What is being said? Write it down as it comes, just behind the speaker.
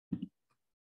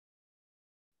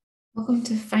Welcome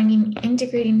to finding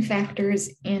integrating factors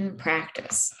in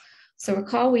practice. So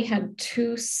recall we had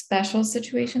two special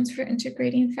situations for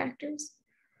integrating factors.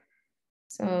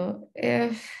 So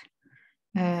if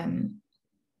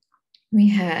we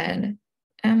had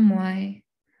my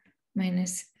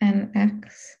minus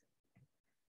nx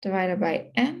divided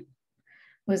by n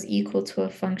was equal to a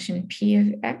function p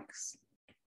of x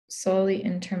solely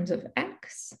in terms of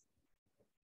x,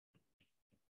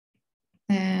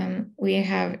 we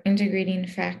have integrating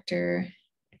factor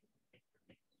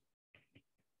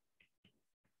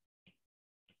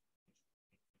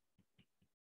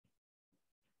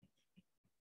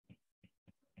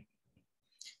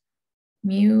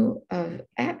mu of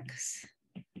x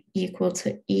equal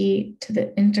to e to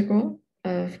the integral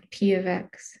of p of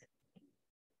x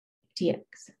dx.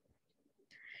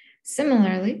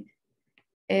 Similarly,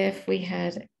 if we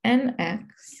had nx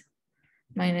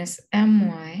minus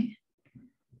my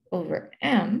over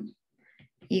m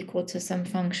equal to some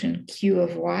function q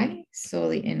of y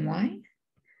solely in y,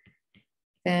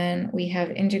 then we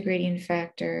have integrating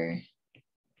factor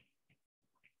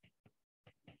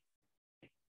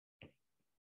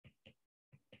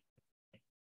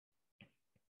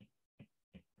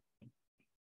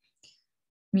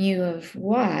mu of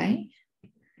y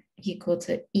equal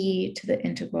to e to the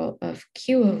integral of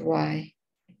q of y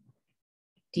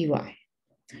dy.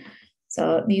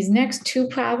 So these next two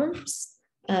problems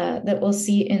that we'll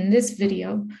see in this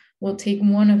video will take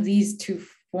one of these two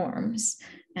forms.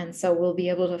 And so we'll be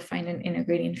able to find an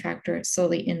integrating factor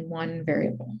solely in one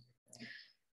variable.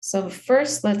 So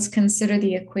first, let's consider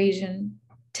the equation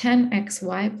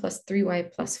 10xy plus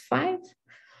 3y plus 5.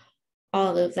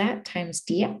 All of that times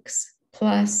dx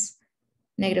plus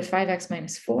negative 5x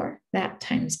minus 4, that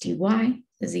times dy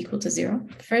is equal to 0.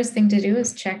 First thing to do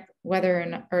is check whether or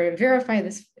not, or verify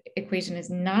this equation is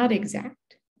not exact.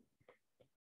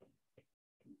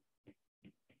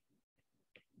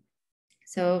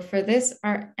 So for this,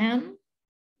 our m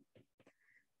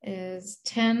is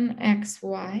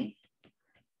 10xy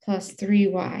plus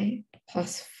 3y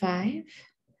plus 5.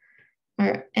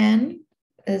 Our n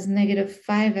is negative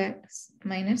 5x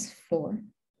minus 4.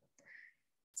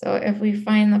 So if we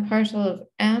find the partial of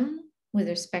m with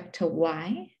respect to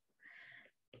y,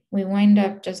 we wind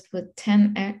up just with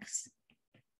 10x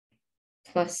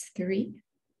plus 3.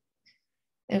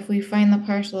 If we find the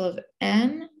partial of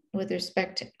n with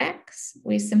respect to x,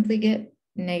 we simply get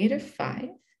negative 5.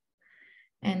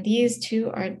 And these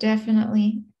two are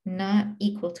definitely not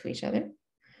equal to each other.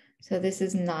 So this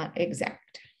is not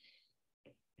exact.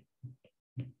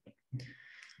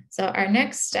 So our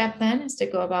next step then is to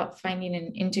go about finding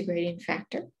an integrating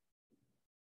factor.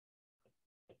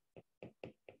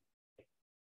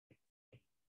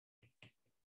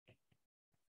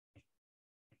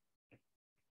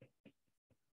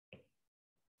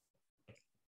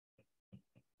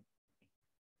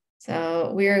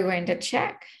 So we are going to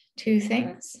check two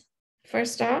things.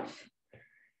 First off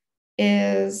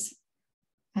is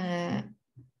my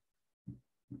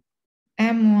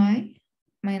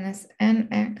minus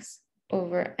nx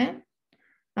over n,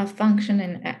 a function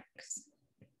in x.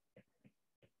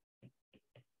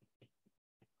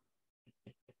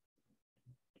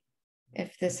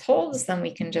 If this holds, then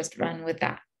we can just run with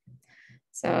that.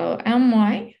 So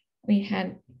my, we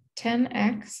had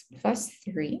 10x plus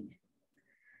 3.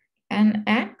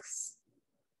 Nx,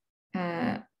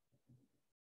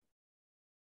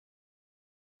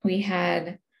 we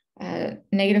had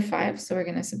negative 5, so we're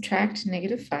going to subtract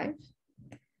negative 5.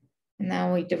 And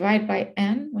now we divide by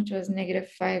n, which was negative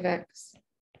 5x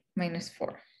minus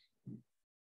 4.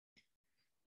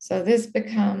 So this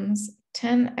becomes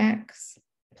 10x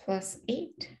plus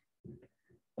 8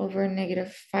 over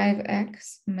negative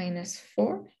 5x minus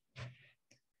 4,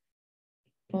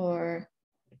 or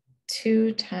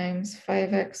 2 times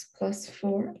 5x plus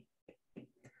 4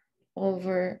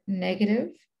 over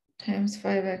negative times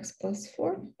 5x plus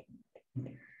 4.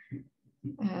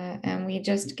 And we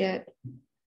just get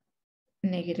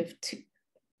negative 2.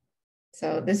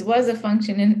 So this was a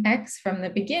function in x from the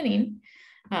beginning,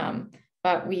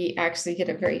 but we actually get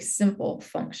a very simple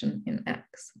function in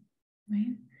x.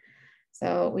 Right?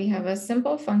 So we have a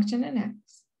simple function in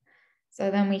x.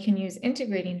 So then we can use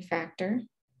integrating factor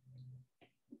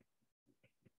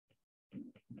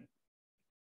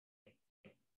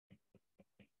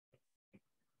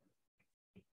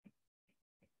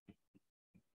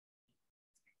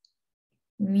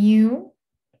mu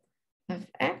of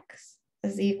x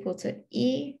is equal to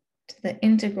e to the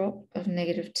integral of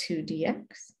negative 2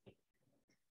 dx.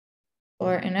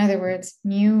 Or in other words,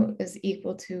 mu is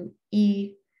equal to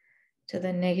e to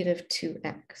the negative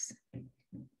 2x.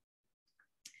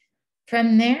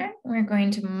 From there, we're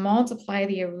going to multiply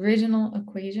the original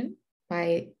equation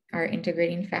by our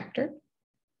integrating factor.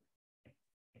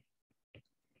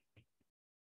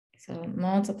 So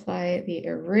multiply the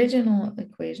original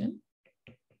equation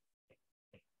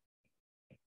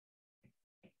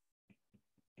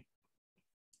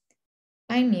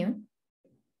by mu.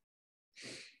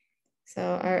 So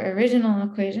our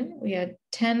original equation, we had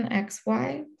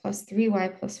 10xy plus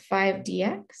 3y plus 5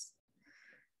 dx.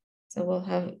 So we'll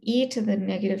have e to the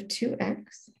negative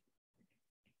 2x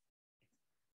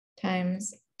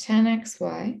times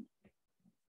 10xy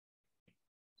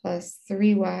plus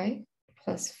 3y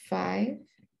plus 5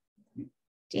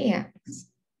 dx.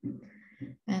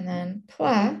 And then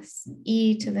plus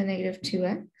e to the negative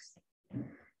 2x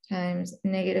times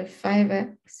negative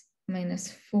 5x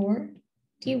minus 4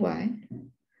 dy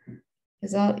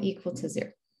is all equal to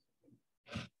 0.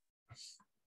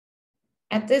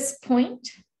 At this point,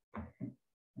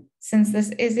 since this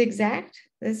is exact,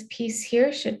 this piece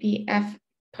here should be f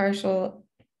partial,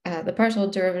 the partial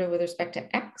derivative with respect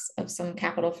to x of some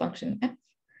capital function f.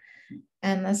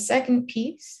 And the second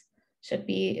piece should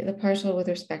be the partial with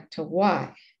respect to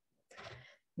y.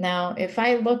 Now, if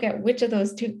I look at which of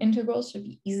those two integrals should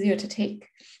be easier to take,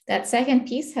 that second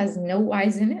piece has no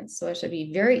y's in it, so it should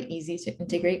be very easy to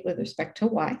integrate with respect to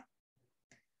y.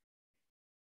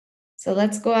 So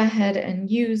let's go ahead and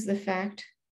use the fact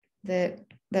that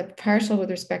the partial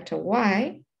with respect to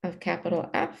y of capital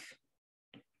F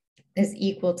is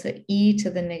equal to e to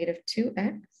the negative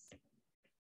 2x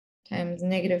times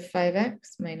negative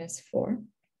 5x minus 4.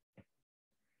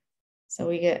 So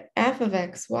we get f of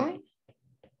xy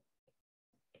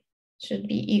should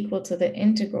be equal to the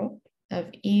integral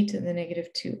of e to the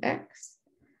negative 2x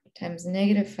times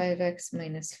negative 5x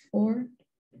minus 4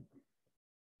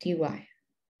 dy.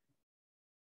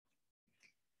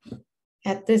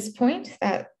 At this point,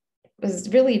 that was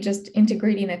really just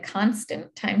integrating a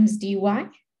constant times dy.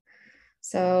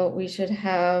 So we should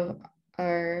have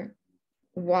our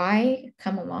y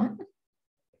come along.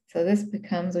 So this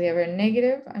becomes, we have our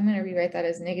negative, I'm going to rewrite that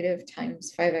as negative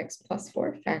times 5x plus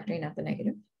 4, factoring out the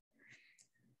negative.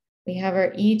 We have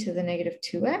our e to the negative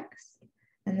 2x,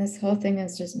 and this whole thing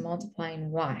is just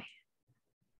multiplying y.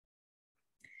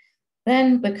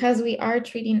 Then, because we are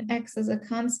treating x as a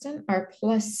constant, our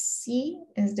plus c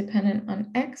is dependent on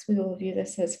x. We will view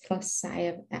this as plus psi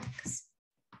of x.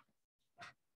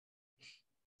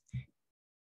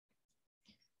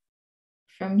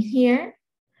 From here,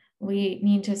 we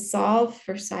need to solve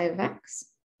for psi of x.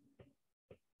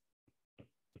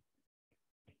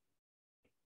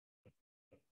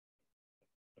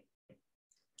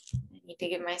 I need to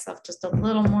give myself just a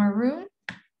little more room.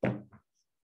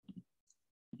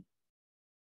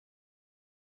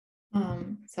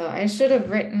 So I should have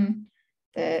written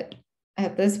that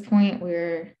at this point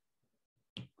we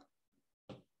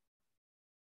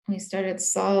started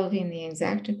solving the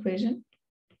exact equation.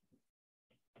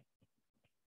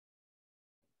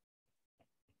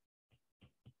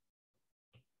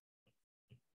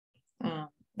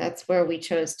 That's where we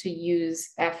chose to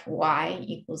use fy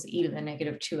equals e to the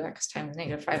negative 2x times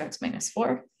negative 5x minus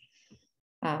 4.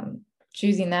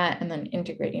 Choosing that and then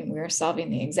integrating, we were solving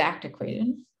the exact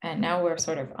equation. And now we're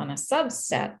sort of on a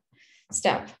subset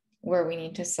step where we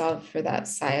need to solve for that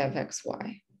psi of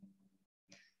xy.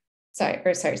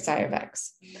 Psi of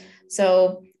x.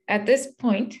 So at this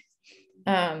point,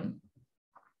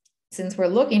 since we're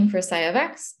looking for psi of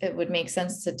x, it would make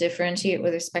sense to differentiate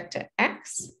with respect to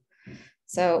x.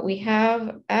 So we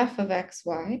have f of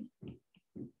xy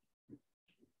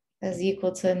is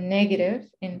equal to negative,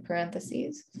 in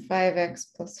parentheses, 5x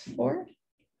plus 4,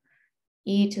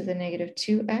 e to the negative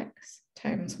 2x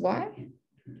times y,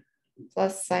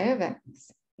 plus psi of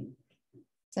x.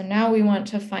 So now we want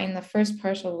to find the first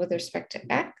partial with respect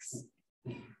to x.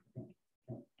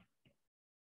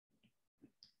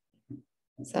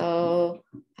 So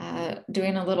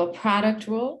doing a little product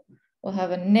rule, we'll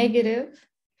have a negative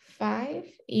 5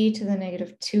 e to the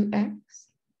negative 2x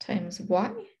times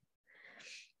y.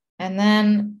 And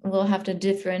then we'll have to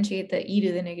differentiate the e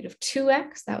to the negative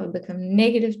 2x. That would become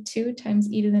negative 2 times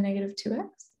e to the negative 2x,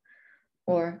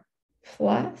 or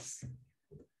plus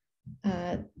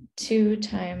 2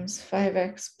 times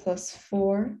 5x plus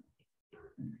 4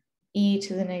 e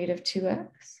to the negative 2x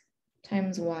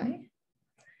times y.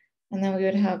 And then we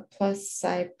would have plus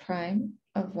psi prime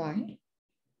of y.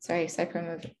 Sorry, psi prime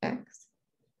of x.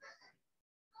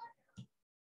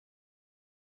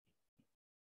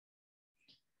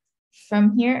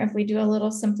 From here, if we do a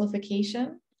little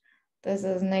simplification, this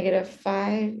is negative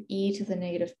 5 e to the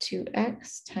negative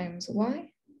 2x times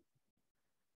y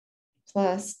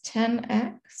plus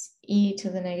 10x e to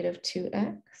the negative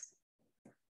 2x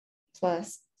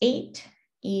plus 8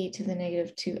 e to the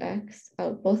negative 2x.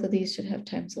 Oh, both of these should have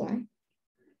times y,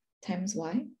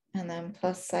 and then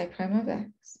plus psi prime of x.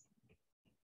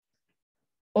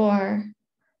 Or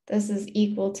this is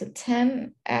equal to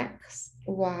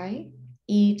 10xy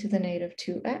e to the negative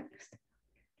 2x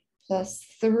plus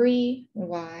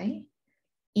 3y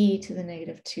e to the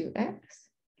negative 2x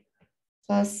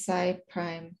plus psi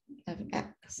prime of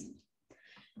x.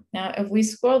 Now, if we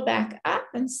scroll back up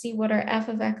and see what our f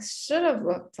of x should have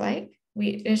looked like,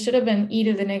 it should have been e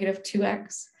to the negative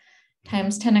 2x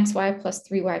times 10xy plus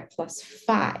 3y plus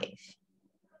 5.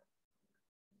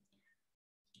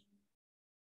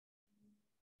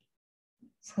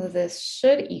 So this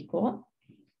should equal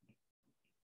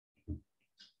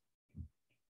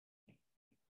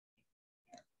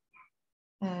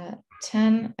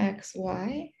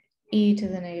 10xy e to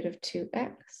the negative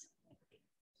 2x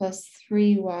plus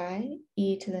 3y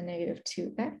e to the negative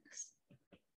 2x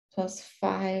plus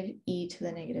 5 e to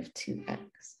the negative 2x.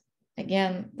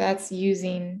 Again, that's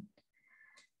using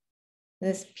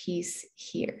this piece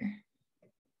here.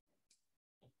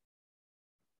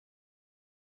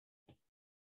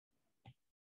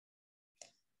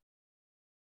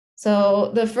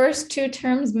 So the first two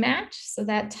terms match, so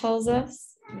that tells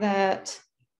us that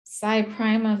psi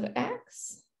prime of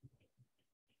x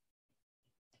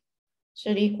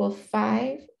should equal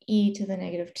 5 e to the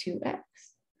negative 2x.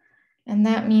 And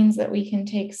that means that we can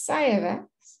take psi of x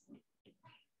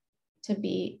to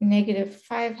be negative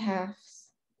 5/2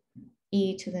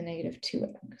 e to the negative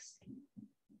 2x.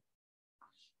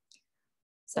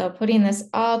 So putting this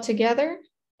all together,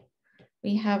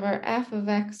 we have our f of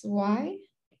xy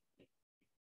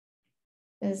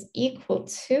is equal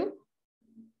to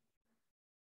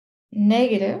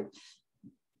negative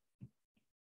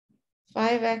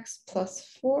 5x plus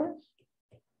 4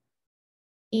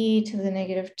 e to the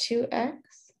negative 2x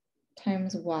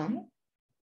times y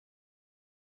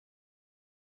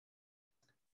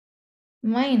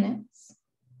minus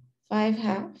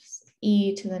 5/2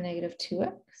 e to the negative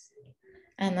 2x.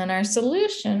 And then our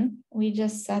solution, we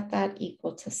just set that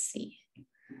equal to c.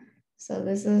 So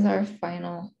this is our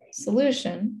final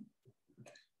solution,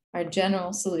 our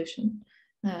general solution,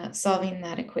 solving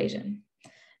that equation.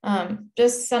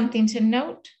 Just something to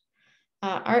note,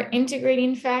 our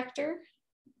integrating factor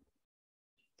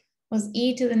was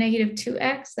e to the negative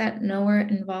 2x. That nowhere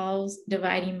involves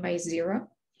dividing by 0.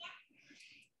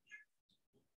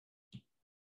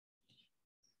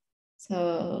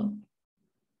 So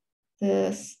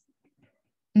this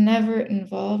never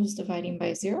involves dividing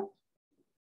by 0.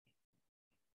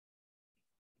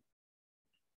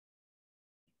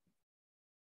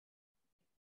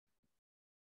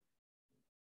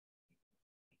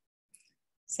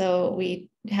 So we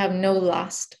have no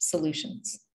lost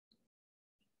solutions.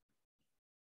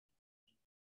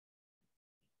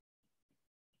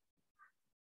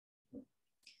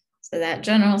 So that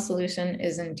general solution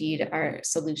is indeed our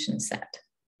solution set.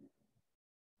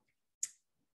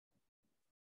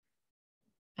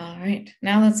 All right,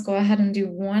 now let's go ahead and do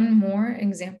one more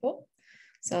example.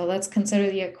 So let's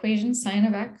consider the equation sine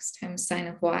of x times sine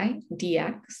of y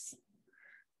dx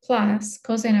plus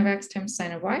cosine of x times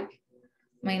sine of y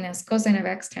minus cosine of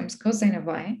x times cosine of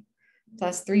y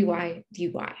plus 3y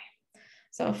dy.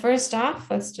 So first off,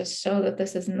 let's just show that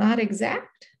this is not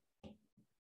exact.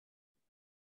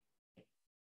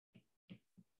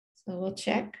 So we'll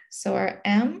check. So our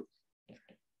m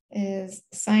is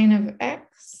sine of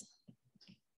x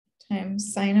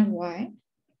times sine of y,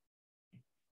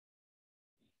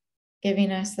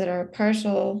 giving us that our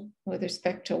partial with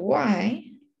respect to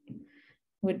y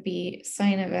would be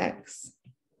sine of x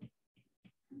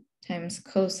times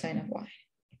cosine of y.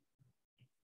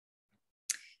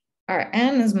 Our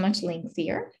n is much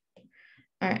lengthier.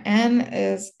 Our n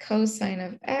is cosine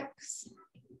of x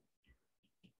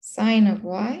sine of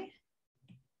y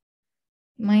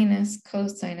minus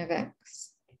cosine of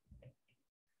x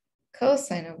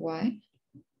cosine of y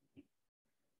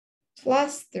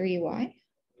plus 3y.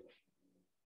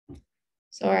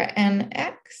 So our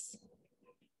nx,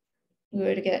 we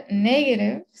would get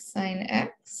negative sine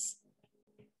x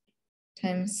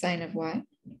times sine of y.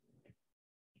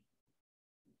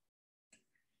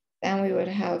 Then we would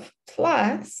have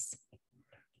plus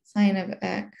sine of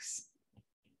x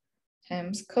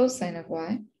times cosine of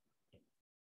y.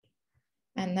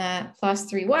 And that plus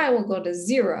 3y will go to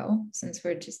 0 since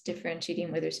we're just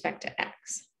differentiating with respect to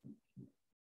x.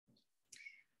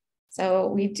 So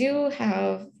we do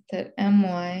have that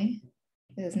my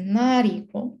is not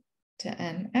equal to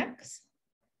nx.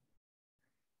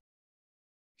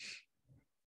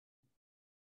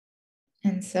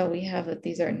 And so we have that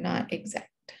these are not exact.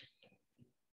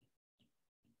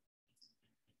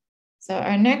 So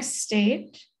our next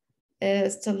stage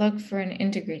is to look for an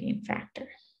integrating factor.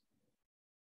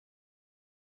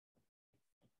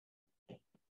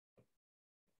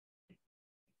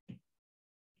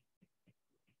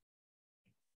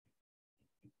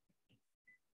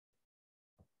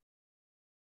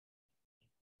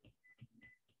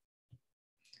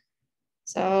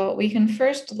 So we can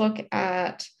first look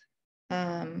at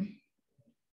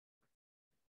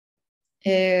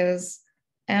is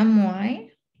my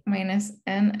minus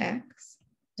nx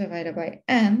divided by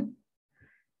n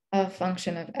a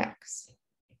function of x?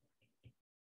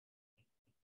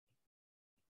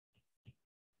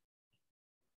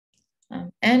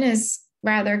 N is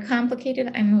rather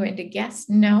complicated. I'm going to guess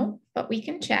no, but we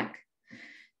can check.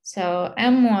 So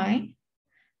my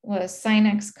was sine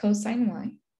x cosine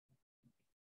y.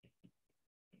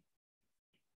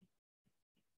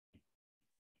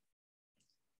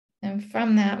 And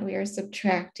from that, we are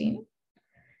subtracting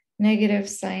negative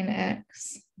sine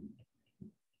x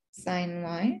sine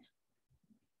y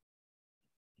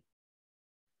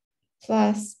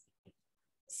plus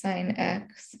sine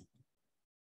x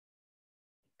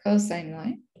cosine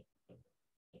y.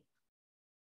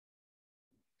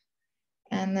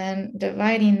 And then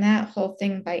dividing that whole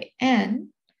thing by n,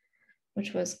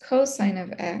 which was cosine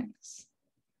of x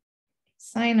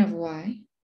sine of y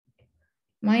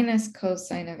minus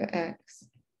cosine of x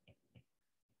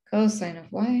cosine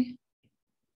of y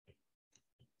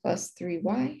plus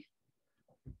 3y.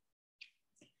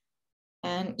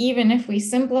 And even if we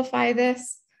simplify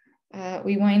this,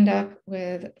 we wind up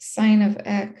with sine of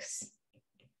x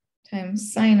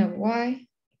times sine of y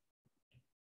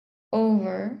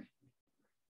over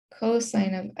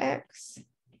cosine of x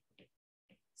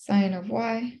sine of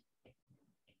y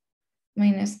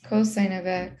minus cosine of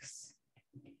x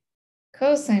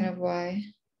cosine of y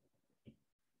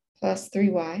plus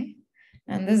 3y.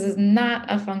 And this is not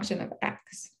a function of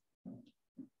x.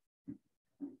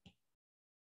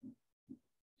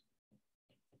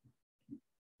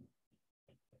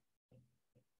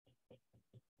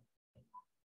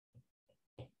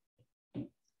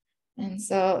 And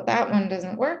so that one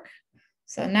doesn't work.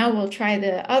 So now we'll try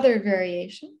the other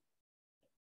variation.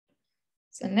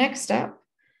 So next up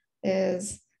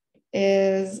is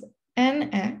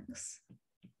nx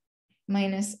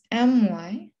minus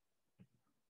my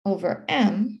over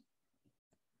m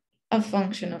a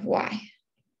function of y?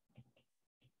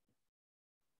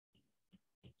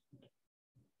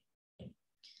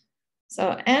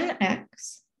 So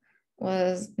nx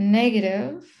was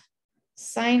negative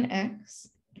sine x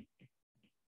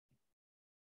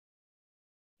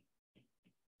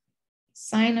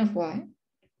sine of y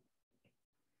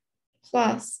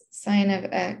plus sine of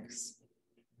x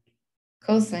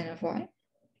cosine of y.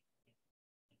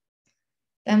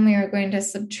 Then we are going to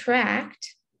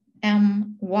subtract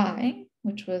my,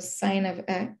 which was sine of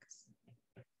x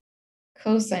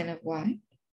cosine of y.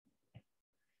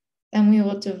 Then we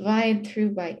will divide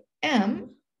through by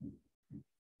m.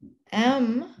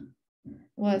 M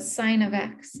was sine of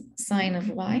x sine of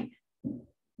y.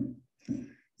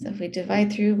 So if we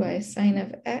divide through by sine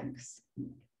of x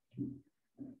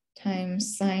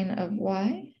times sine of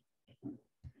y,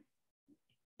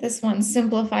 this one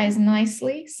simplifies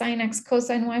nicely. Sine x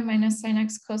cosine y minus sine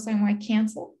x cosine y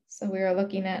cancel. So we are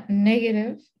looking at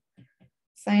negative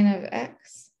sine of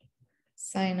x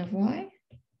sine of y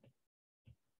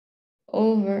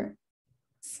over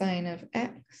sine of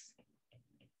x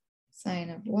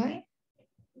sine of y.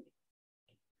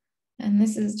 And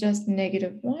this is just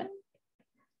negative 1.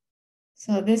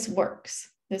 So this works.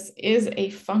 This is a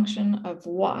function of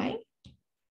y.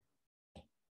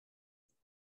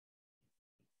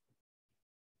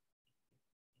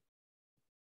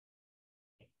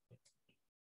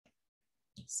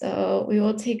 So we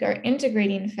will take our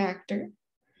integrating factor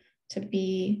to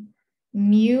be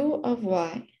mu of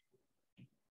y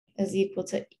is equal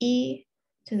to e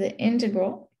to the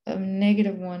integral of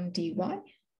negative 1 dy.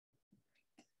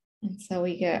 And so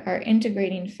we get our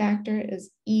integrating factor is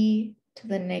e to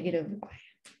the negative y.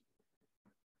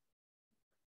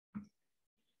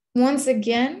 Once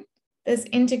again, this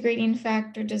integrating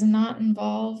factor does not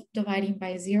involve dividing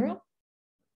by 0.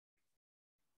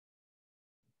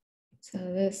 So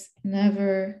this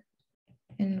never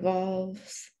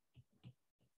involves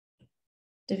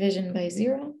division by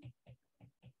 0.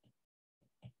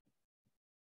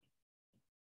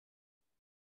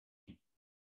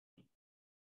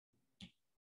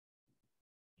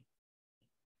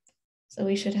 So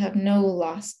we should have no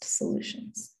lost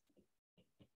solutions.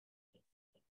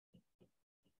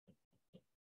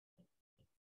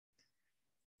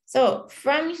 So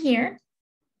from here,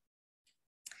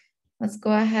 let's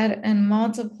go ahead and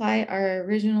multiply our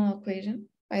original equation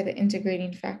by the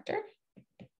integrating factor.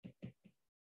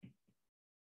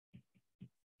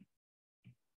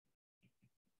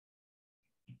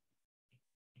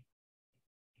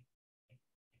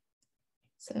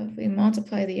 So if we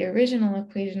multiply the original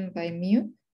equation by mu,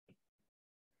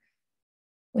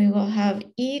 we will have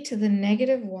e to the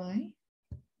negative y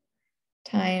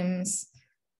times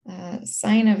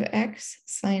sine of x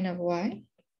sine of y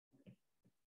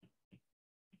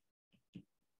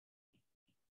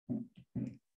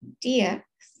dx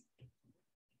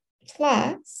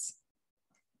plus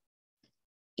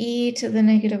e to the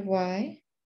negative y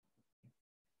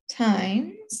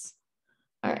times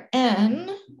our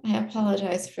n, I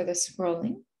apologize for the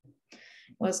scrolling,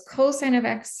 was cosine of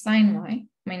x sine y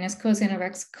minus cosine of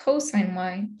x cosine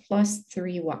y plus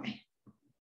 3y.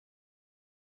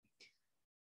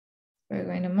 We're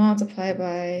going to multiply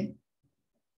by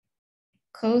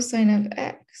cosine of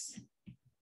x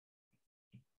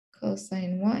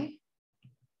cosine y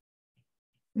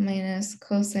minus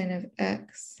cosine of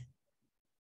x.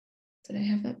 Did I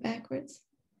have that backwards?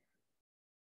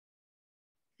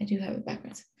 I do have it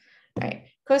backwards. All right,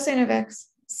 cosine of x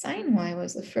sine y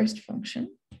was the first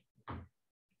function,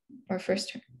 or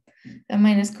first term. Then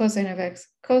minus cosine of x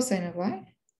cosine of y,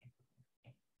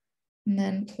 and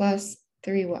then plus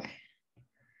 3y.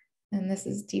 And this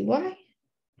is dy,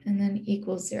 and then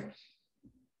equals 0.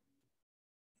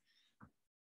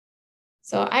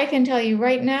 So I can tell you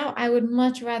right now, I would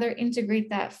much rather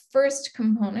integrate that first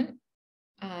component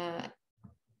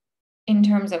in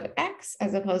terms of x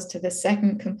as opposed to the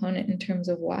second component in terms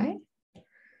of y.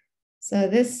 So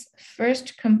this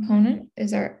first component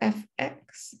is our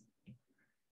fx.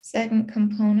 Second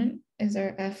component is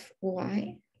our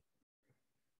fy.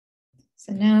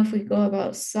 So now if we go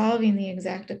about solving the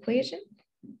exact equation,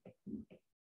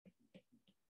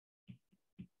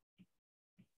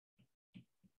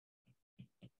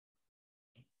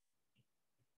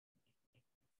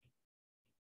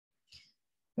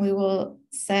 we will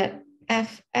set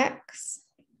fx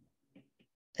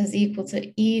is equal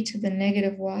to e to the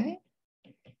negative y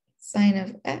sine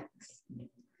of x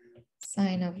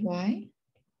sine of y.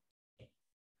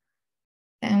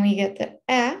 And we get the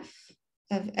f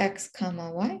of x comma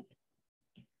y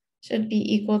should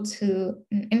be equal to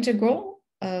an integral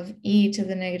of e to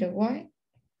the negative y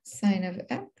sine of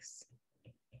x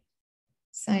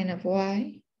sine of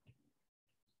y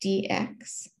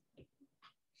dx.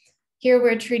 Here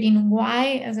we're treating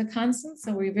y as a constant,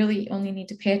 so we really only need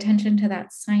to pay attention to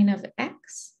that sine of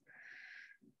x.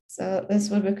 So this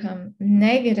would become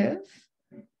negative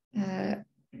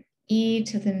e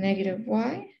to the negative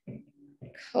y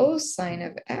cosine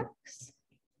of x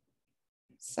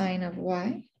sine of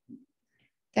y.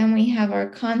 Then we have our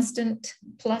constant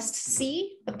plus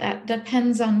c, but that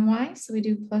depends on y, so we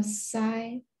do plus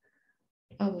psi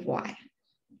of y.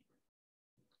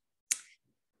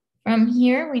 From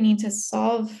here, we need to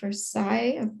solve for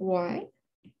psi of y.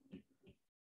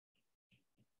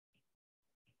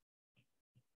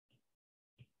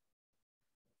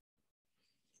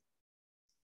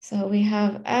 So we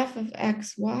have f of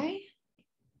xy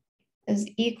is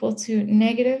equal to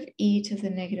negative e to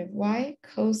the negative y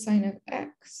cosine of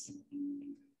x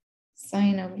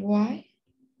sine of y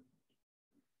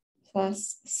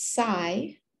plus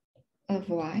psi of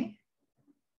y.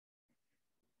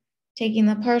 Taking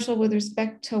the partial with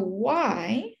respect to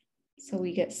y, so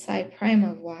we get psi prime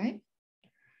of y.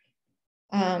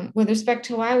 With respect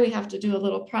to y, we have to do a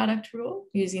little product rule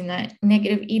using that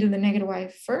negative e to the negative y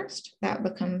first. That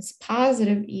becomes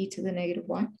positive e to the negative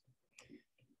y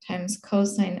times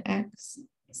cosine x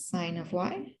sine of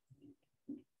y.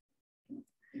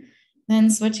 Then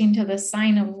switching to the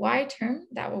sine of y term,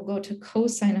 that will go to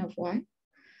cosine of y.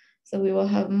 So we will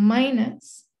have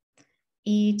minus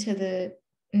e to the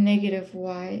negative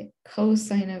y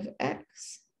cosine of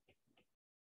x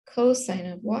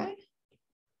cosine of y.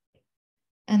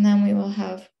 And then we will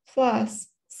have plus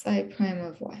psi prime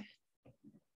of y.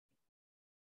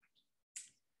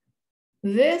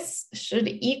 This should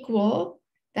equal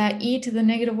that e to the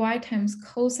negative y times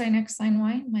cosine x sine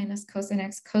y minus cosine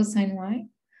x cosine y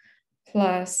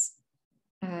plus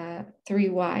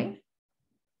 3y.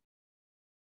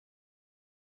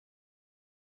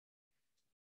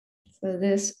 So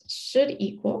this should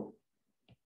equal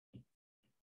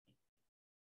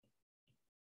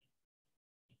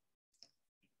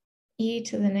e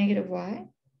to the negative y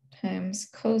times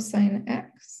cosine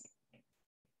x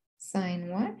sine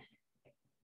y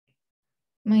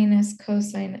minus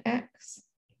cosine x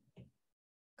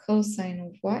cosine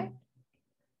of y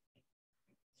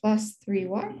plus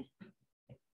 3y.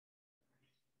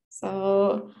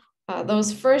 So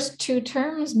those first two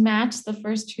terms match the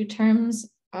first two terms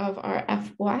of our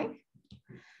fy.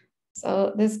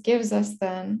 So this gives us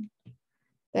then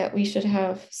that we should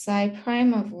have psi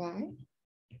prime of y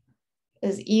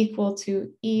is equal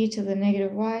to e to the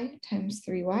negative y times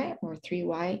 3y, or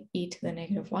 3y e to the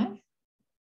negative y.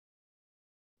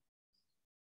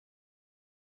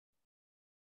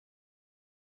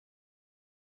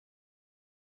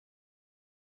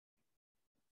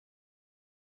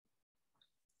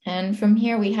 And from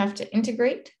here, we have to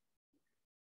integrate.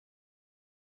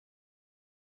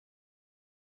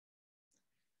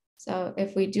 So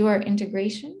if we do our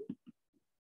integration,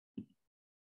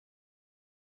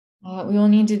 we will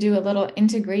need to do a little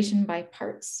integration by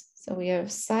parts. So we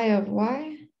have psi of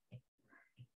y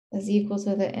is equal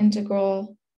to the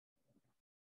integral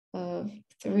of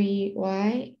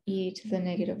 3y e to the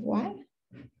negative y.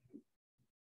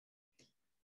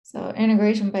 So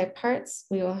integration by parts,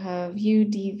 we will have u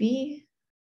dv,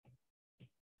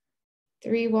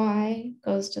 3y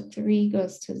goes to 3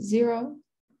 goes to 0,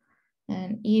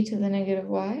 and e to the negative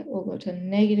y will go to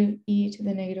negative e to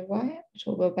the negative y, which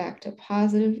will go back to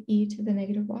positive e to the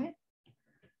negative y.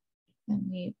 And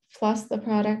we plus the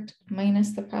product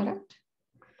minus the product.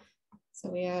 So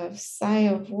we have psi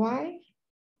of y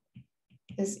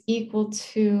is equal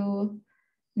to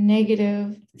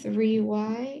negative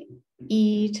 3y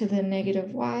e to the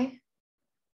negative y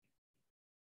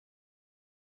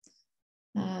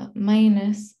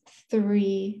minus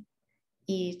 3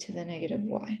 e to the negative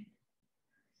y.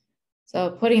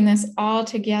 So putting this all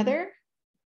together,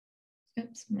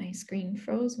 oops, my screen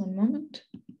froze, one moment.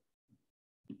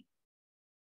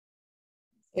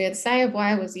 We had psi of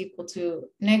y was equal to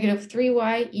negative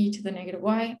 3y e to the negative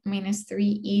y minus 3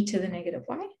 e to the negative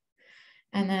y.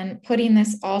 And then putting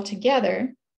this all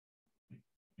together,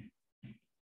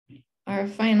 our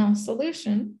final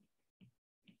solution,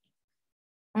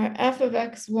 our f of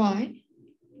xy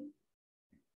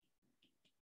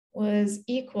was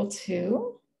equal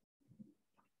to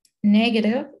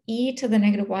negative e to the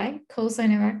negative y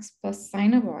cosine of x plus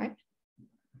sine of y.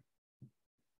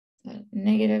 So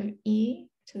negative e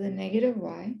to the negative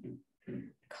y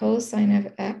cosine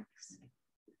of x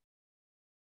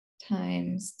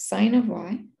times sine of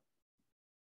y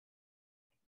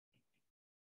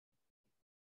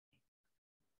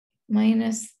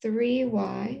minus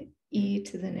 3y e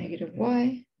to the negative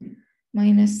y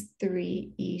minus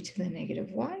 3 e to the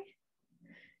negative y.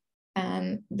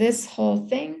 And this whole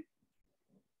thing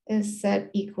is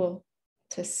set equal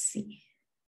to c.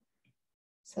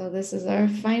 So this is our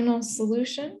final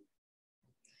solution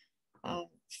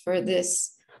for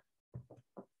this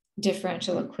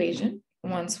differential equation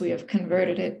once we have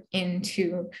converted it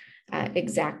into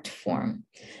exact form.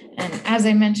 And as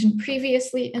I mentioned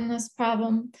previously in this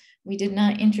problem, we did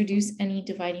not introduce any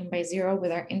dividing by 0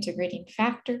 with our integrating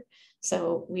factor,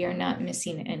 so we are not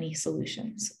missing any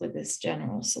solutions with this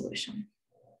general solution.